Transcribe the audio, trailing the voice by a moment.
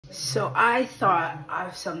So I thought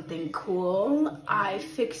of something cool. I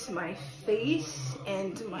fixed my face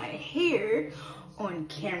and my hair on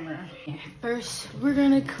camera. First, we're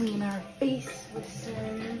gonna clean our face with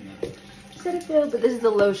some Cetaphil, but this is the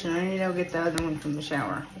lotion. I need to go get the other one from the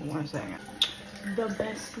shower. 1 second. The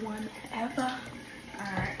best one ever.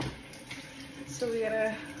 Alright. So we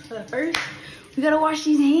gotta, first, we gotta wash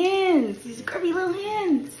these hands. These grubby little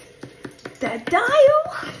hands. That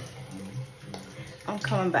dial. I'm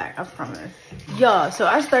coming back, I promise. Y'all, so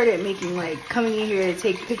I started making, coming in here to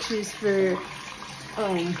take pictures for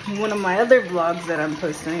one of my other vlogs that I'm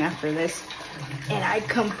posting after this. And I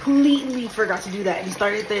completely forgot to do that and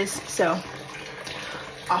started this. So,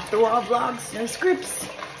 off the wall vlogs, no scripts.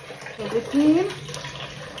 Everything.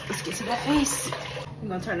 Let's get to that face. I'm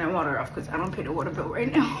gonna turn that water off because I don't pay the water bill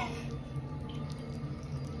right now.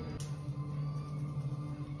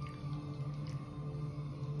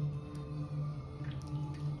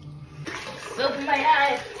 Open my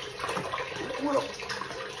eyes. Whoa.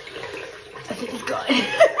 I think it's gone.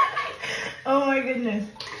 Oh my goodness.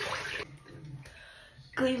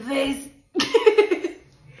 Clean face.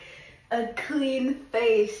 A clean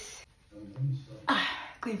face.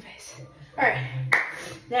 Clean face. All right.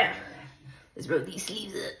 Now, let's roll these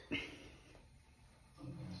sleeves up.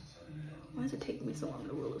 Why does it take me so long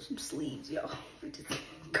to roll up some sleeves, y'all?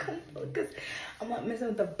 Because I'm not messing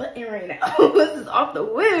with the button right now. This is off the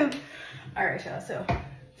whip. All right, y'all. So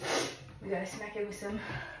we gotta smack it with some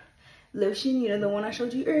lotion. You know, the one I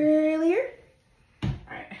showed you earlier. All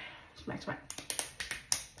right, smack, smack.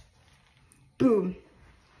 Boom.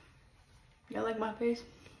 Y'all like my face?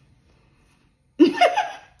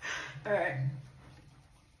 All right.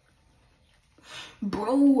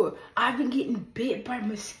 Bro, I've been getting bit by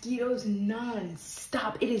mosquitoes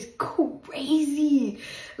non-stop. It is crazy.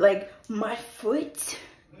 Like, my foot,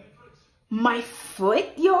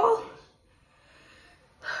 y'all.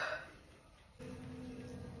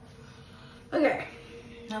 Okay,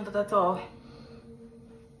 now that that's all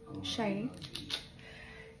shiny.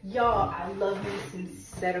 Y'all, I love me some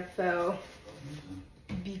Cetaphil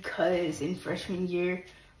because in freshman year,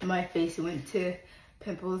 my face went to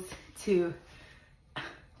pimples to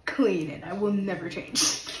clean and I will never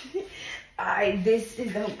change. I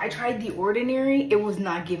tried the Ordinary. It was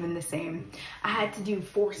not given the same. I had to do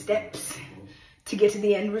 4 steps to get to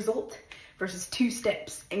the end result versus 2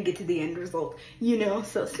 steps and get to the end result, you know?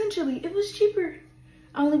 So essentially it was cheaper.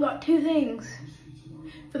 I only bought 2 things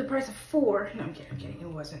for the price of 4. No, I'm kidding. It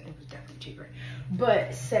wasn't. It was definitely cheaper. But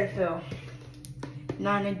Cetaphil,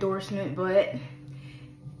 non-endorsement, but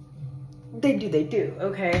they do,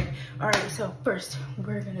 okay? All right, so first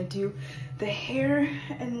we're gonna do the hair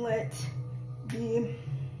and let the,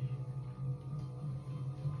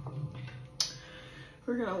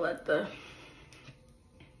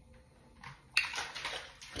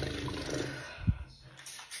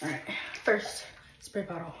 all right, first spray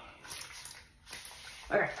bottle.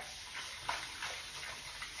 Okay.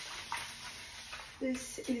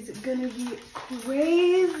 This is gonna be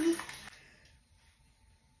crazy.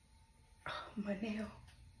 My nail.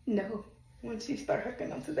 No. Once you start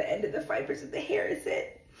hooking onto the end of the fibers of the hair, is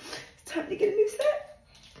it? It's time to get a new set.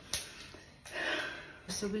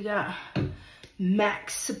 So we got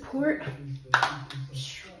max support.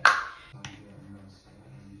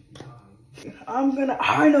 I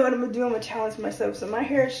know what I'm gonna do. I'm gonna challenge myself. So my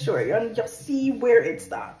hair is short. Y'all see where it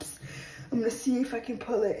stops. I'm gonna see if I can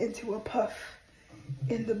pull it into a puff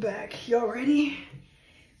in the back. Y'all ready?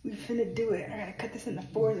 We finna do it. I gotta cut this into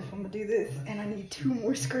 4s if I'm gonna do this. And I need 2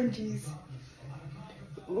 more scrunchies.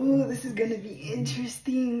 Ooh, this is gonna be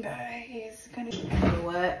interesting, guys. You know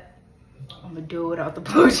what? I'm gonna do it without the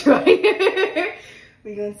blow dryer.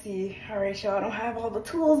 We gonna see. All right, y'all. I don't have all the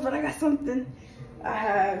tools, but I got something. I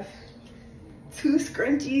have 2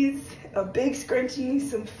 scrunchies, a big scrunchie,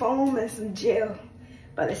 some foam, and some gel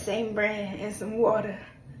by the same brand, and some water.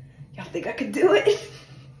 Y'all think I could do it?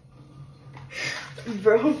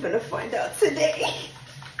 Bro, I'm finna find out today.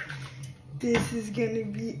 This is gonna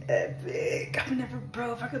be epic.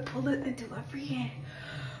 Bro, if I could pull it into a freaking.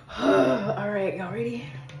 All right, y'all ready?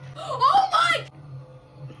 Oh my!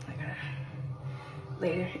 I gotta,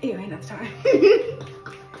 later, it ain't enough time.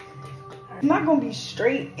 I'm not gonna be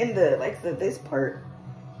straight in the, this part.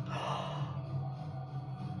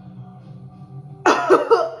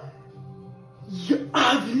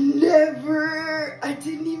 I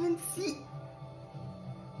didn't even see.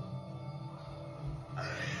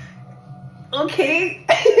 Okay,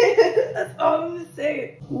 that's all I'm gonna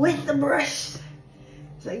say. With the brush,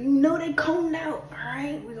 so you know they combed out. All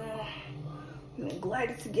right, we're gonna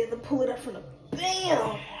glide it together, pull it up from the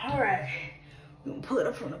bam. All right, We're gonna pull it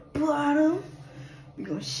up from the bottom. We're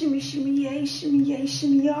gonna shimmy, shimmy, yay,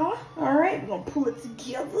 shimmy, y'all. All right, we're gonna pull it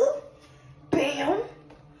together. Bam.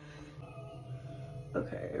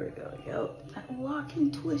 Okay, here we go. Yep. That lock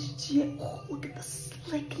and twist. Yeah. Oh, look at the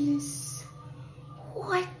slickness.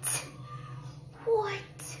 What?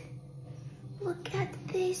 What? Look at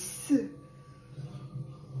this.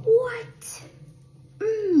 What?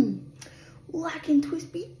 Lock and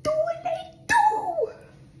twist be doing they do.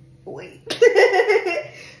 Wait.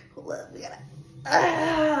 Hold up. We gotta.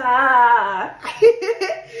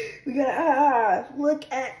 We gotta. Look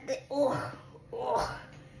at the. Oh.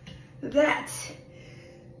 That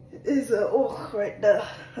is a right there.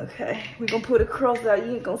 Okay, we're gonna put it across out.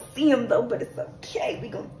 You ain't gonna see him though, but it's okay. We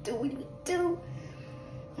gonna do what we do.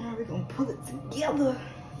 All right, we're gonna pull it together.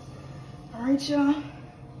 All right, y'all.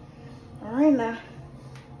 All right, now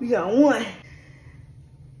we got one.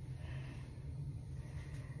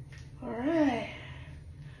 All right.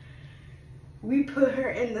 We put her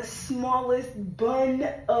in the smallest bun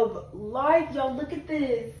of life. Y'all, look at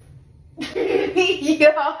this.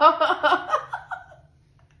 Y'all.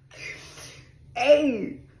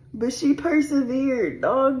 Hey, but she persevered,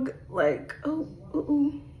 dog. Like,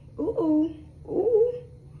 ooh.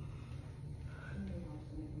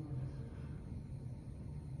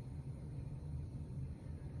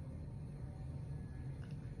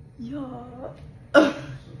 Y'all.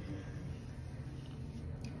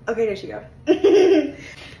 Okay, there she go.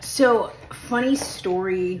 So, funny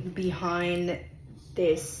story behind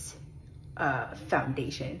this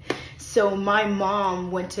foundation. So my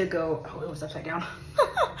mom went to go, oh, it was upside down.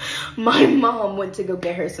 My mom went to go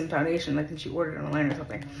get her some foundation, like when she ordered it online or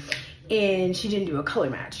something, and she didn't do a color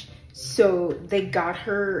match. So they got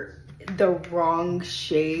her the wrong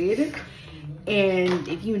shade. And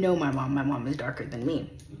if you know my mom is darker than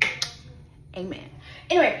me. Amen.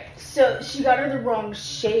 Anyway, so she got her the wrong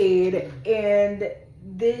shade, and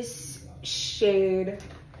this shade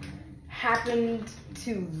happened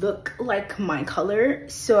to look like my color.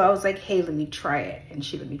 So I was like, hey, let me try it. And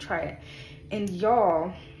she let me try it. And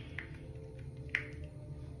y'all,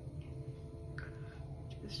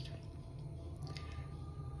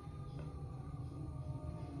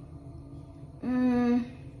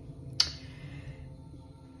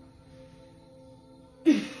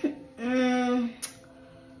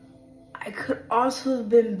 I could also have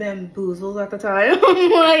been bamboozled at the time.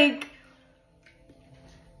 I'm like,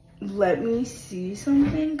 let me see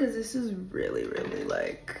something, because this is really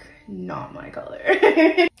like not my color.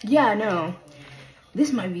 Yeah, no,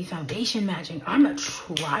 this might be foundation matching. I'm gonna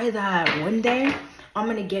try that one day. I'm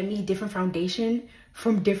gonna get me different foundation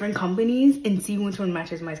from different companies and see which one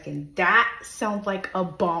matches my skin. That sounds like a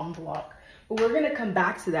bomb vlog. But we're gonna come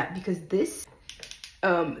back to that, because this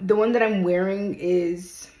the one that I'm wearing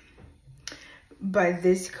is by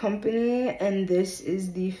this company, and this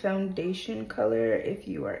is the foundation color. If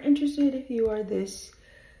you are interested, if you are this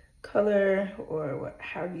color or what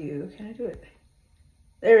have you, can I do it?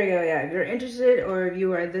 There we go. Yeah, if you're interested or if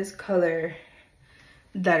you are this color,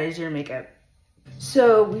 that is your makeup.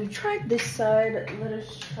 So we've tried this side, let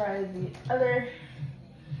us try the other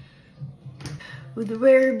with the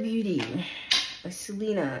Rare Beauty by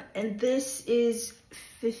Selena, and this is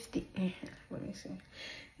 50. Let me see.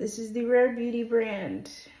 This is the Rare Beauty brand.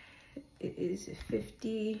 It is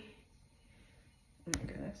 50. Oh my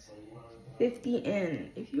goodness. 50N.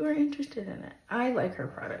 If you are interested in it, I like her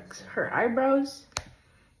products. Her eyebrows.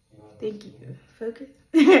 Thank you. Focus.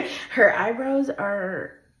 Her eyebrow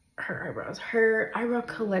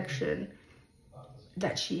collection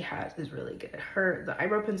that she has is really good. The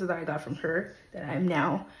eyebrow pencil that I got from her that I'm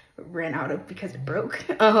now ran out of because it broke.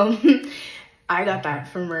 I got that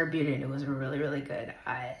from Rare Beauty and it was really good.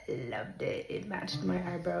 I loved it. It matched my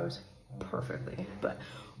eyebrows perfectly. But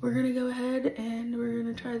we're gonna go ahead and we're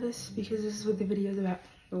gonna try this because this is what the video is about.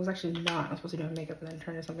 It was actually not. I'm supposed to do my makeup and then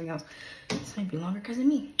turn to something else. This might be longer because of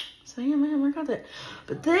me. So yeah, man, work on it.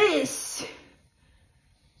 But this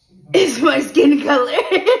is my skin color.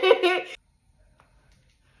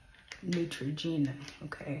 Neutrogena.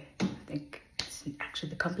 Okay, I think it's actually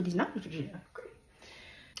the company's not Neutrogena. Great.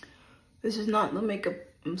 This is not the makeup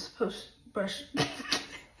I'm supposed to brush.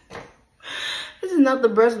 This is not the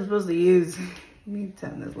brush I'm supposed to use. Let me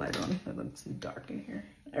turn this light on. It looks dark in here.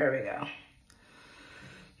 There we go.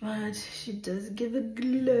 But she does give a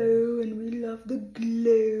glow, and we love the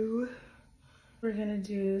glow. We're gonna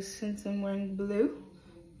do, since I'm wearing blue,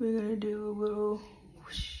 we're gonna do a little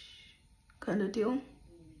whoosh kind of deal.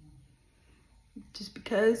 Just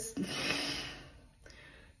because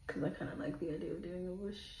I kind of like the idea of doing a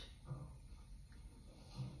whoosh.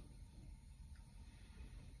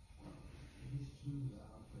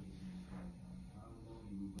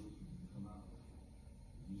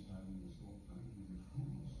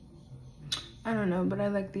 I don't know, but I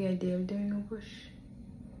like the idea of doing a bush.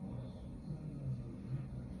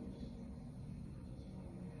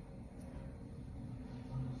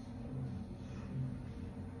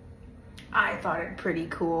 I thought it pretty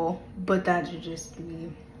cool, but that's just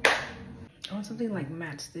me. I want something like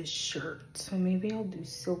match this shirt, so maybe I'll do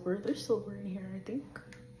silver. There's silver in here, I think.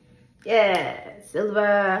 Yeah,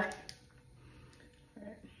 silver. All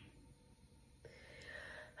right.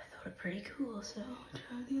 I thought it pretty cool, so I'll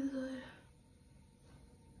try the other side.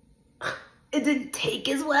 It didn't take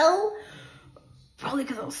as well. Probably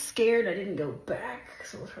because I was scared I didn't go back.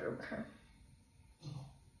 So we'll try to return.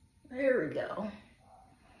 There we go.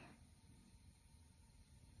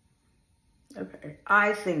 Okay,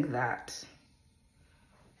 I think that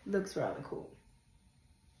looks rather cool.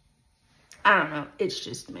 I don't know, it's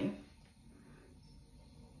just me.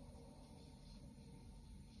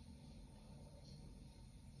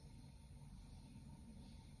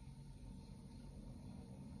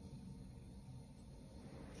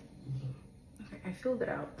 Okay, I filled it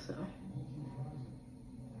out, so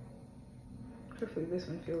hopefully this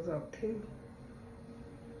one fills out too.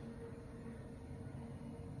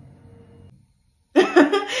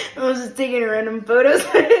 I was just taking random photos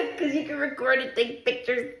because you can record and take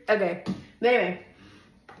pictures. Okay, but anyway.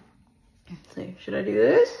 Let's see, should I do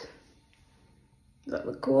this? Does that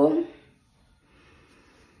look cool?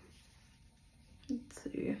 Let's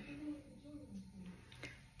see.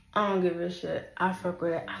 I don't give a shit. I fuck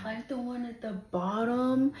with it. I like the one at the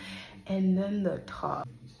bottom and then the top.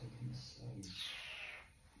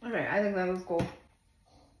 Okay, I think that looks cool.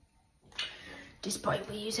 Despite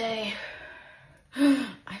what you say.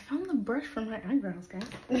 I found the brush from my eyebrows, guys.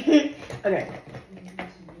 Okay.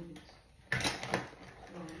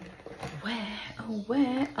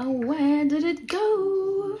 Where did it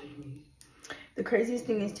go? The craziest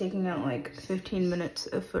thing is taking out like 15 minutes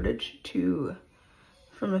of footage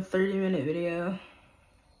from a 30-minute video.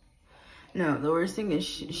 No, the worst thing is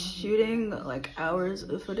shooting like hours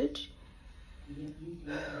of footage.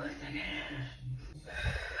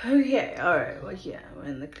 Okay, alright, well, yeah, we're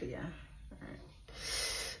in the, yeah.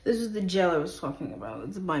 This is the gel I was talking about.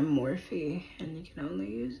 It's by Morphe, and you can only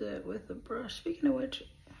use it with a brush. Speaking of which,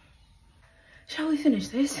 shall we finish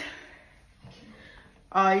this?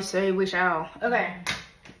 I say we shall. Okay.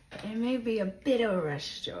 It may be a bit of a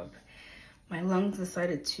rush job. My lungs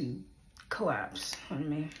decided to collapse on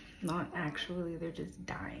me. Not actually, they're just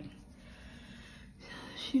dying.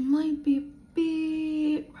 She might be a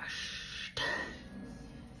bit rushed,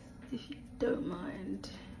 if you don't mind.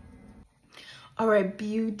 All right,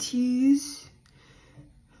 beauties.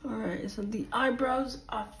 All right, so the eyebrows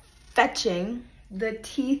are fetching. The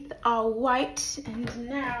teeth are white. And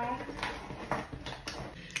now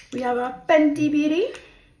we have our Fenty Beauty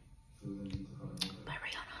by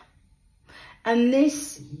Rihanna. And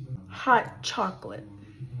this hot chocolate.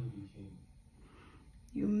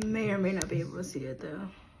 You may or may not be able to see it though.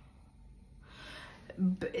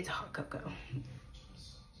 But it's hot cocoa.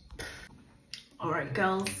 All right,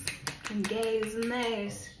 girls. And gays and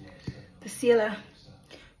nays. The sealer.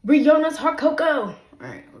 Rihanna's hot cocoa. All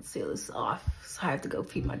right, let's seal this off. So I have to go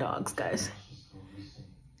feed my dogs, guys.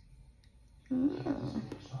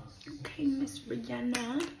 Okay, Miss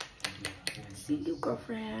Rihanna. See you,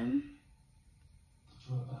 girlfriend.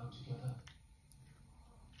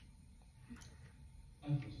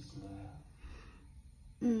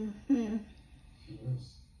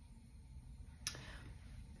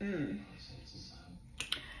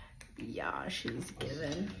 Yeah, she's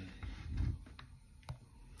given.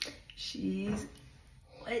 She's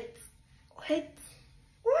what?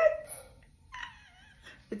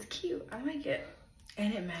 It's cute. I like it,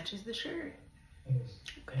 and it matches the shirt.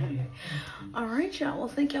 Okay. All right, y'all. Well,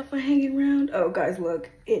 thank y'all for hanging around. Oh, guys, look,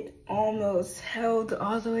 it almost held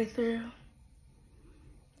all the way through.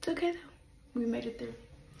 It's okay though. We made it through.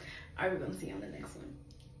 All right, we're gonna see you on the next one.